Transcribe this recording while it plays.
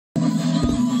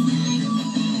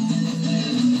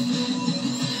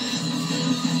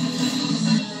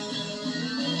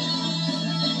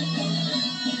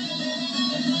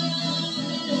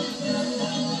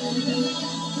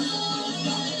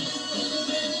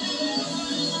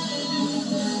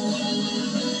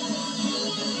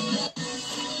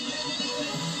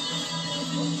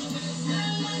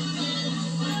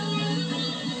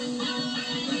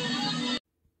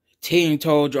Team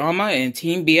Total Drama and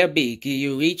Team BFB give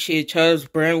you each other's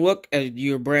brand look at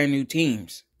your brand new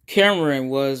teams. Cameron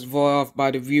was voted off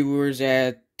by the viewers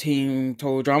at Team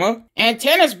Total Drama, and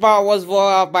Tennis Ball was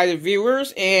voted off by the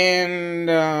viewers and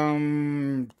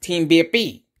Team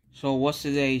BFB. So what's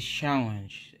today's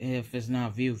challenge if it's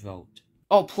not view vote?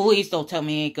 Oh, please don't tell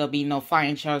me ain't gonna be no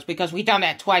fighting challenge because we done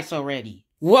that twice already.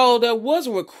 Well, there was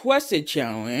a requested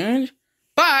challenge,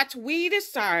 but we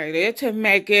decided to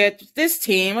make this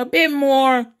team a bit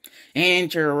more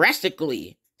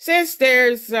interestingly. Since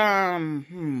there's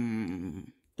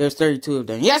 32 of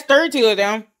them. Yes, 32 of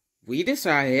them. We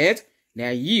decided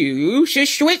that you should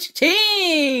switch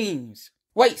teams.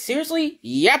 Wait, seriously?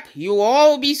 Yep, you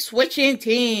all be switching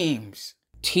teams.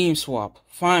 Team swap,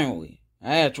 finally.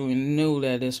 I actually knew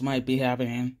that this might be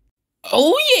happening.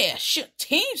 Oh yeah,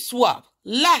 team swap.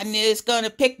 Lightning is gonna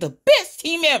pick the best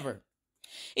team ever.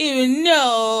 Even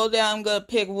though that I'm gonna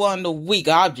pick one of the weak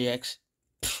objects.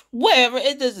 Whatever,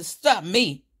 it doesn't stop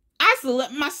me. I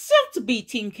select myself to be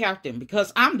team captain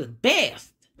because I'm the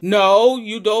best. No,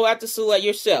 you don't have to select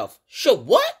yourself. Sure,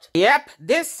 what? Yep,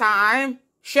 this time,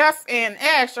 Chef and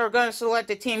Ash are gonna select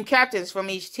the team captains from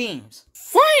each team.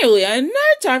 Finally, another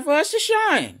time for us to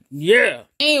shine. Yeah.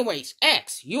 Anyways,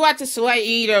 X, you have to select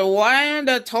either one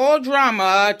the Total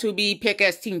Drama to be picked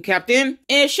as team captain,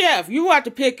 and Chef, you have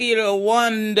to pick either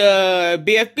one the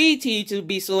BFB team to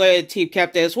be selected team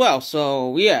captain as well.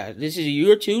 So yeah, this is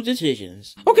your two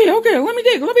decisions. Okay, let me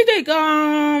think.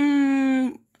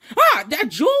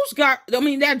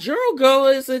 That Juro girl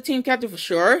is a team captain for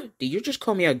sure. Did you just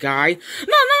call me a guy?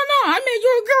 No, I meant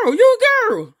you're a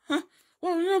girl. Huh?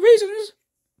 Well, no reasons.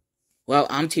 Well,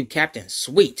 I'm team captain.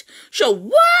 Sweet. So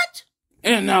what?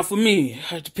 And now for me, I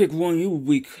have to pick one of you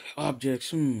weak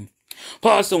objects.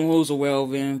 Plus someone who's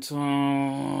irrelevant.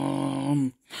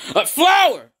 A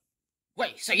flower!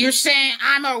 Wait, so you're saying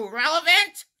I'm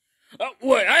irrelevant?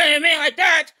 Wait, I didn't mean like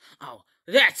that. Oh,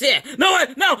 that's it. No,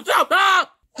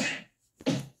 stop!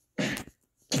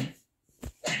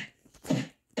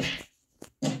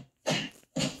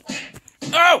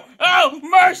 Oh,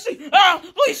 mercy! Oh,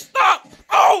 please stop!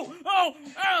 Oh!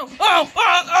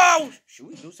 Should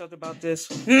we do something about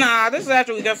this? Nah, this is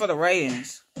actually good for the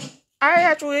ratings. I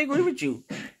actually agree with you.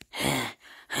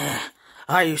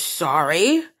 Are you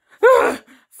sorry?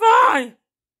 Fine.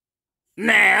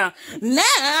 Nah.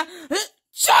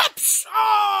 Chops!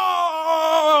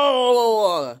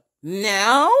 Oh!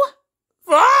 Now?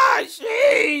 Fine,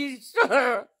 jeez!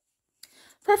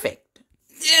 Perfect.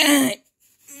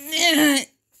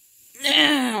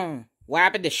 What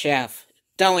happened to Chef?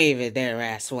 Don't even dare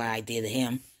ask what I did to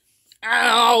him.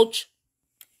 Ouch!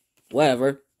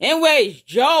 Whatever. Anyways,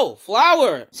 Joe,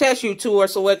 Flower, since you two are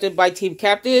selected by team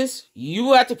captains,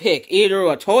 you have to pick either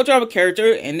a Total Drama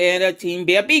character and then a Team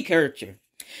BFB character.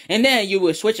 And then you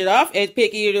will switch it off and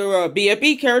pick either a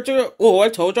BFB character or a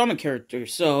Total Drama character.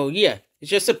 So yeah,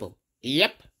 it's just simple.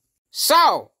 Yep.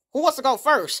 So, who wants to go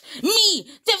first? Me!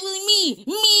 Definitely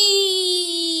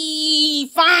me!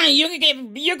 Fine, you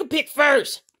can pick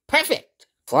first. Perfect.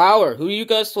 Flower, who you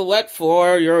gonna select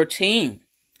for your team?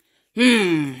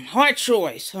 Hard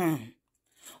choice,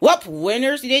 Well,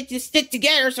 winners need to stick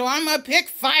together, so I'm gonna pick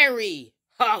Fiery.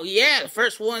 Oh yeah, the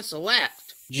first one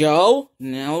select. Joe,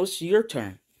 now it's your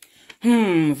turn.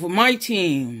 For my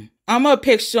team, I'm gonna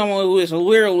pick someone who is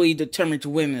literally determined to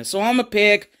win this. So I'm gonna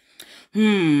pick,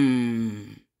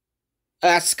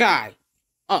 Sky.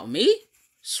 Oh, me?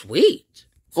 Sweet.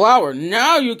 Flower,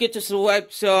 now you get to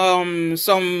select some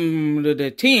of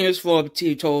the teams for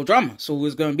Team Total Drama. So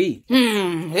who's gonna be?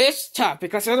 It's tough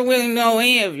because I don't really know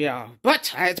any of y'all.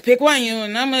 But I have to pick one of you,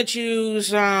 and I'm gonna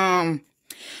choose, Does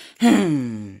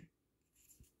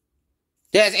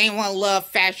anyone love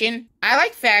fashion? I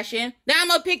like fashion. Now I'm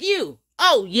gonna pick you.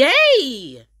 Oh,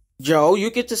 yay! Joe, you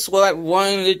get to select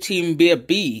one of the Team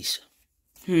BFBs.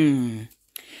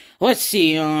 Let's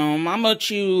see, I'm gonna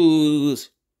choose...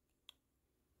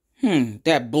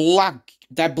 that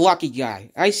blocky guy.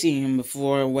 I seen him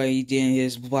before when he did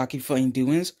his blocky funny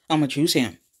doings. I'm gonna choose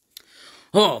him.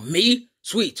 Oh, me?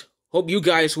 Sweet. Hope you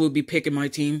guys will be picking my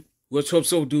team. Let's hope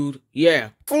so, dude. Yeah.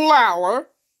 Flower.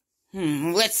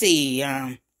 Let's see,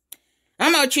 I'm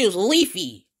gonna choose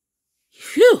Leafy.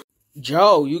 Phew.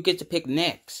 Joe, you get to pick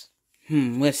next.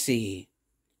 Let's see.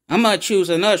 I'm gonna choose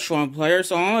another strong player,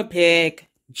 so I'm gonna pick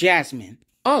Jasmine.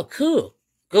 Oh, cool.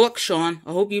 Good luck, Sean.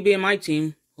 I hope you be in my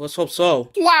team. Let's hope so.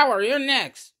 Flower, you're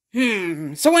next.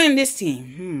 So in this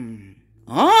team,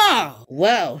 Oh,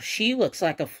 well, she looks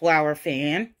like a Flower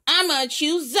fan. I'm gonna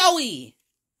choose Zoe.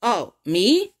 Oh,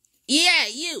 me? Yeah,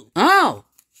 you. Oh,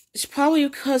 it's probably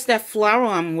because that flower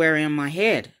I'm wearing on my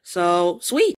head. So,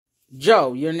 sweet.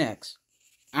 Joe, you're next.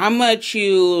 I'm gonna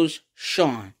choose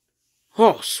Sean.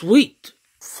 Oh, sweet.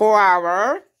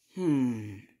 Flower.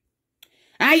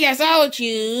 I guess I'll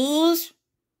choose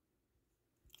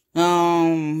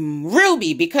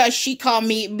Ruby, because she called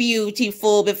me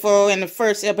beautiful before in the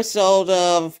first episode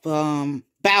of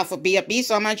Battle for BFB,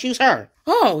 so I'm gonna choose her.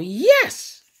 Oh,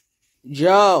 yes!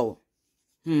 Joe.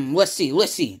 Let's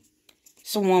see.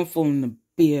 Someone from the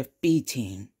BFB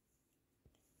team.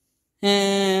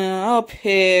 And I'll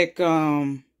pick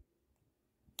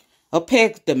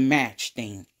the match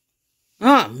thing.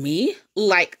 Me?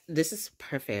 Like, this is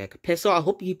perfect. Pistol, I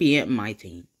hope you be in my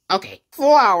team. Okay.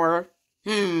 Flower.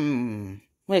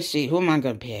 Let's see, who am I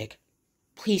gonna pick?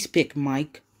 Please pick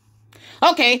Mike.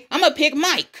 Okay, I'm gonna pick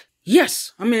Mike.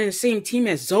 Yes, I'm in the same team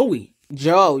as Zoe.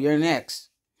 Joe, you're next.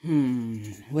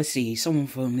 Let's see, someone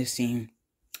from this team.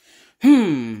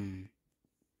 I'm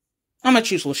gonna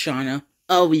choose Lashana.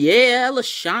 Oh yeah,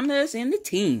 Lashana's in the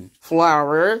team.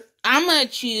 Flower. I'm gonna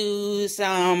choose,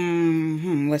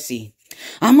 let's see.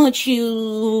 I'm gonna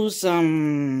choose,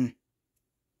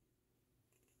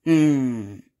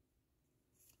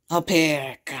 I'll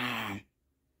pick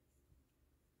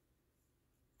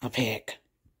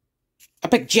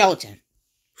Gelatin.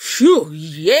 Phew,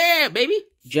 yeah, baby.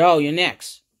 Joe, you're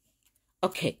next.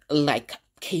 Okay, like,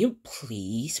 can you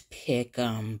please pick,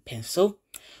 Pencil?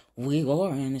 We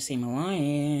are in the same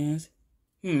alliance.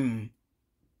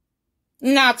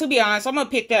 Nah, to be honest, I'm gonna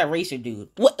pick that racer dude.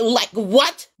 What? Like,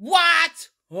 what? What?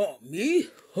 Oh, me?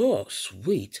 Oh,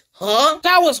 sweet. Huh?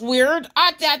 That was weird.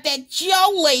 I thought that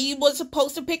Joe lady was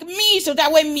supposed to pick me, so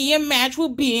that way me and Match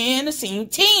would be in the same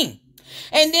team.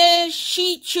 And then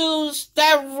she chose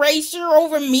that racer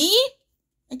over me?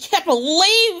 I can't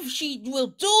believe she will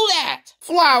do that.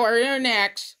 Flower, you're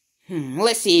next.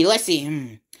 Let's see.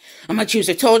 I'm gonna choose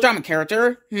a total drama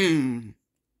character.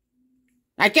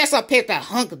 I guess I'll pick that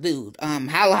hunk dude,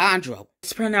 Alejandro.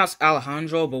 It's pronounced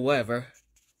Alejandro, but whatever.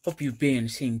 Hope you be in the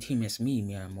same team as me,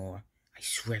 Miramore. I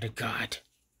swear to God.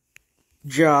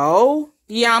 Joe?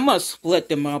 Yeah, I'm gonna split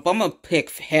them up. I'm gonna pick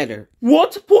Heather.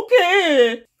 What?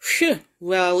 Okay. Phew.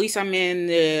 Well, at least I'm in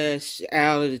this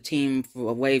out of the team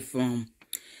away from...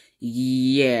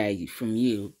 Yeah, from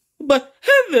you. But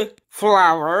Heather.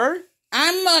 Flower.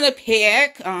 I'm gonna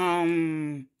pick,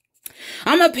 I'm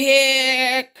gonna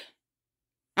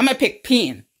pick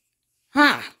Pin.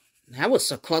 Huh. That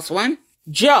was a close one.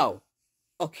 Joe.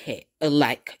 Okay,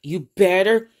 like, you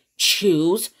better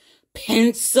choose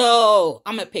Pencil.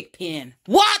 I'm gonna pick Pin.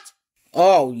 What?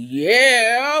 Oh,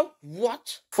 yeah.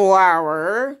 What?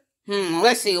 Flower.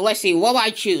 Let's see. What will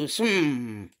I choose?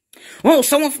 Oh,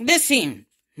 someone from this team.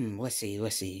 Let's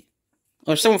see.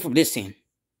 Or someone from this team.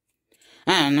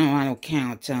 I don't know, I don't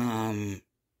count.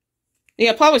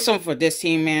 Yeah, probably someone for this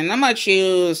team, man. I'm gonna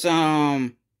choose,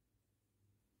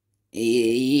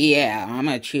 yeah, I'm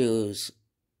gonna choose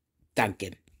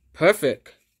Duncan.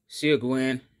 Perfect. See you,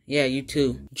 Gwen. Yeah, you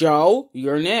too. Joe,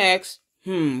 you're next.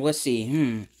 Let's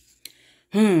see.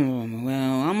 Well,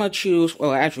 I'm gonna choose,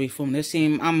 well, actually, from this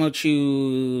team, I'm gonna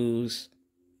choose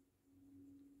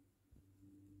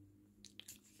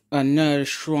another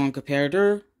strong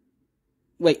competitor.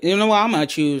 Wait, you know what? I'm gonna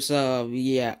choose,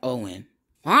 yeah, Owen.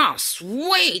 Oh,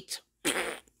 sweet!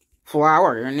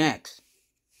 Flower, you're next.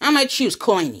 I'm gonna choose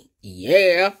Coiny.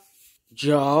 Yeah.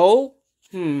 Joe?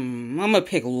 I'm gonna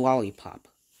pick Lollipop.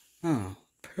 Oh,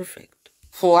 perfect.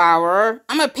 Flower?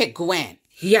 I'm gonna pick Gwen.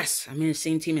 Yes, I'm in the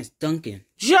same team as Duncan.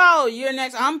 Joe, you're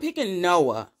next. I'm picking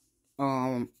Noah.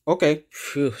 Okay.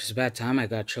 Phew, it's about time I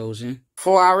got chosen.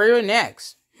 Flower, you're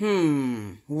next.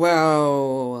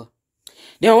 Well...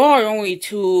 There are only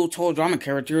 2 total drama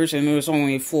characters, and there's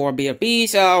only 4 BFB,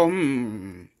 so,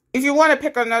 If you want to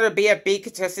pick another BFB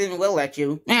contestant, we'll let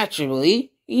you.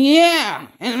 Naturally. Yeah,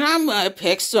 and I'm gonna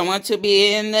pick someone to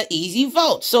be in the easy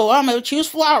vote, so I'm gonna choose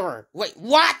Flower. Wait,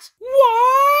 what?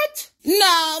 What?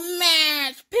 No,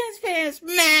 match! Pins,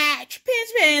 match!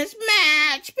 Pins,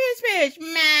 match! Pins,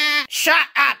 match! Shut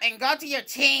up and go to your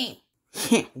team!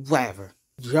 Whatever.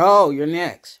 Joe, you're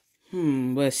next.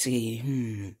 Let's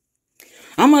see,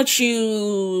 I'm gonna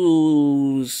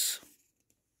choose...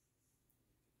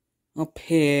 I'll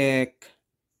pick...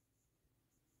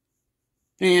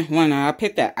 why not? I'll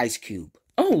pick that Ice Cube.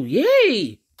 Oh,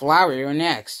 yay! Flower, you're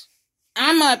next.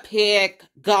 I'm gonna pick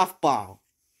Golf Ball.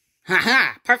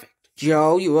 Haha, perfect.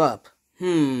 Joe, you up.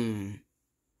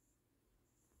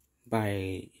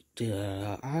 By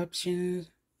the options...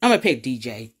 I'm gonna pick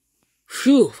DJ.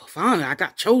 Phew, finally I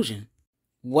got chosen.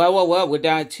 Well, we're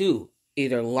down to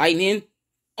either Lightning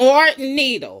or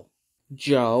Needle.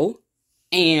 Joe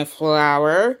and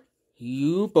Flower,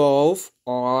 you both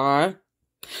are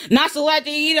Not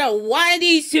selecting either one of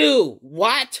these two.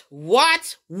 What?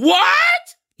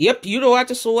 Yep, you don't have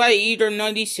to select either none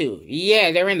of these two.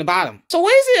 Yeah, they're in the bottom. So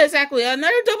what is it exactly?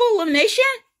 Another double elimination?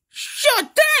 Sure,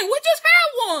 dang, we just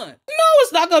had one. No,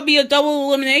 it's not gonna be a double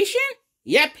elimination.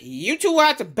 Yep, you two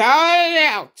have to bow it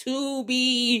out to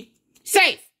be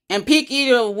safe. And pick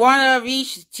either one of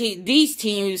these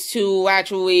teams to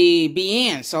actually be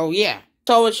in. So yeah.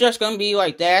 So it's just gonna be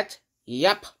like that.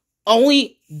 Yep.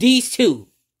 Only these two.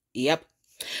 Yep.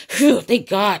 Phew, thank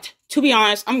God. To be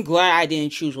honest, I'm glad I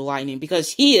didn't choose Lightning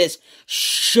because he is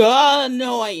so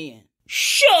annoying.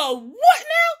 Sure, what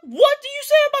now? What do you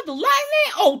say about the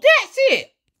Lightning? Oh, that's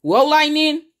it. Well,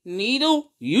 Lightning,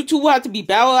 Needle, you two have to be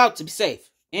battled out to be safe.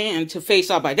 And to face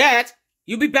off by that,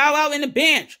 you'll be battled out in the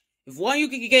bench. If one of you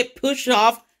can get pushed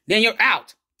off, then you're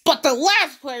out. But the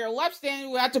last player left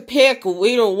standing will have to pick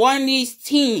either one of these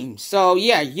teams. So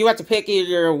yeah, you have to pick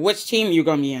either which team you're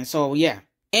gonna be in. So yeah.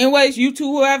 Anyways, you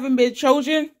two who haven't been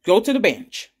chosen, go to the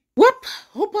bench. Whoop,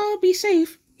 hope I'll be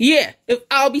safe. Yeah, if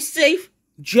I'll be safe,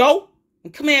 Joe,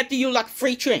 I'm coming after you like a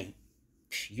freight train.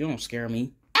 You don't scare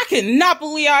me. I cannot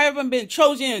believe I haven't been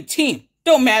chosen in a team.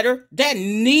 Don't matter, that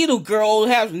Needle girl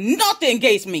has nothing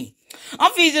against me.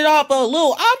 I'm feeding up a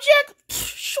little object?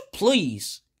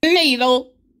 Please.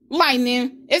 Needle,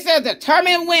 Lightning, it's a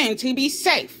determined win to be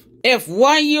safe. If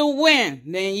one of you win,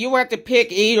 then you have to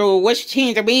pick either which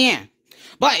team to be in.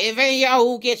 But if any of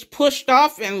y'all gets pushed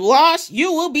off and lost,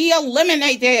 you will be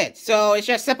eliminated. So it's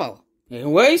just simple.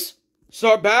 Anyways,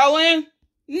 start battling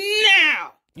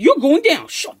now. You're going down.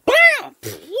 Bam!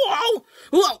 Whoa!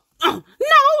 Whoa! No,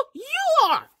 you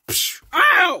are.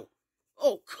 Ow!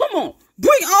 Oh, come on.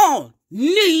 Bring on,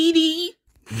 Needy.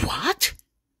 What?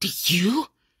 Did you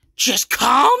just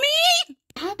call me?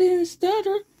 I didn't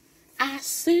stutter. I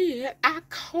said I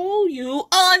call you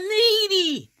a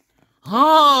Needy.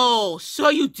 Oh, so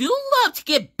you do love to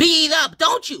get beat up,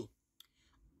 don't you?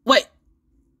 Wait.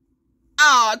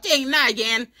 Oh, dang, not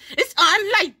again. It's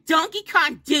unlike Donkey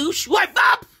Kong douche. Wipe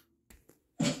up!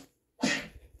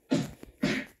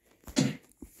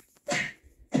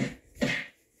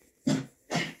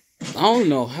 I don't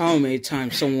know how many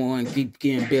times someone keeps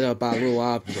getting beat up by little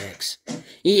objects.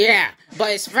 Yeah, but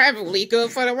it's probably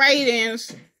good for the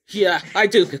ratings. Yeah, I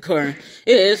do concur.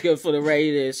 It is good for the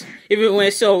ratings. Even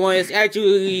when someone is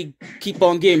actually keep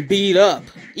on getting beat up.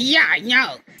 Yeah, I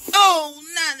know. Oh,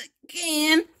 not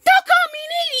again. Don't call me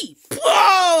Needy.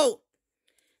 Whoa!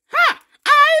 Ha!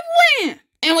 I win!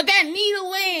 And with that, Needle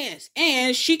wins.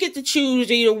 And she gets to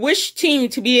choose either which team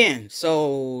to be in.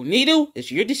 So, Needle,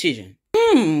 it's your decision.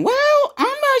 Well, I'm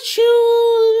gonna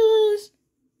choose...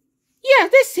 Yeah,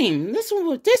 this team. This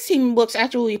team looks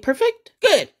actually perfect.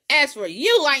 Good. As for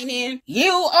you, Lightning,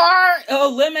 you are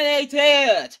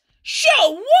eliminated.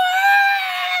 Show what?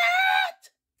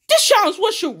 This challenge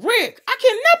was your rig. I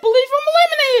cannot believe I'm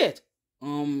eliminated.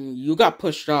 You got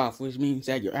pushed off, which means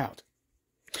that you're out.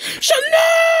 So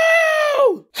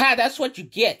no! Ha, that's what you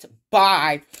get.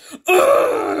 Bye.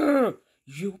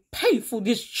 You pay for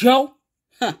this, Joe.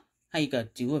 Huh, how you gonna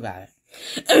do about it?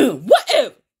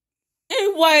 Whatever.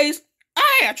 Anyways,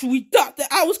 I actually thought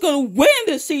that I was gonna win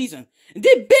this season.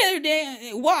 Did better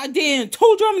than what I did in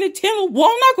Toe Drum and Nintendo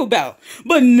Wall Knuckle Battle.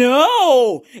 But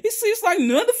no, it seems like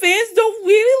none of the fans don't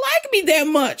really like me that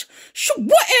much. Sure,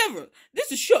 whatever.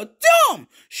 This is sure dumb.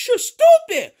 Sure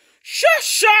stupid. Sure,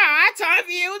 time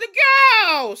for you to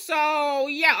go. So,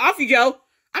 yeah, off you go.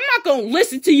 I'm not gonna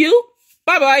listen to you.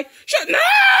 Bye-bye. Sure,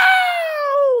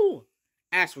 no!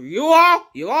 As for you all,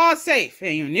 you're all safe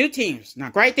in your new teams. Now,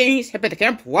 great things happen to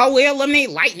camp while we eliminate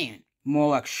Lightning.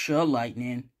 More like sure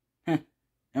Lightning.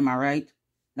 Am I right?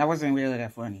 That wasn't really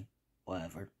that funny.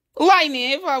 Whatever.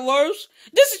 Lightning, if I was.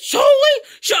 This is totally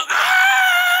sure.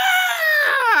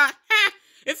 Ah!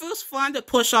 It feels fun to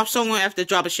push off someone after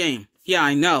drop a shame. Yeah,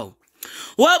 I know.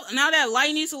 Well, now that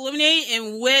Lightning's eliminated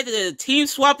and with the team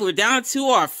swap, we're down to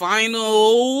our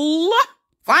final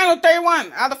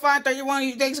 31. Out of the final 31,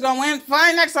 you think is gonna win?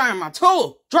 Fine, next time. My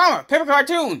tool, drama, paper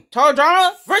cartoon, total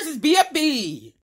drama versus BFB.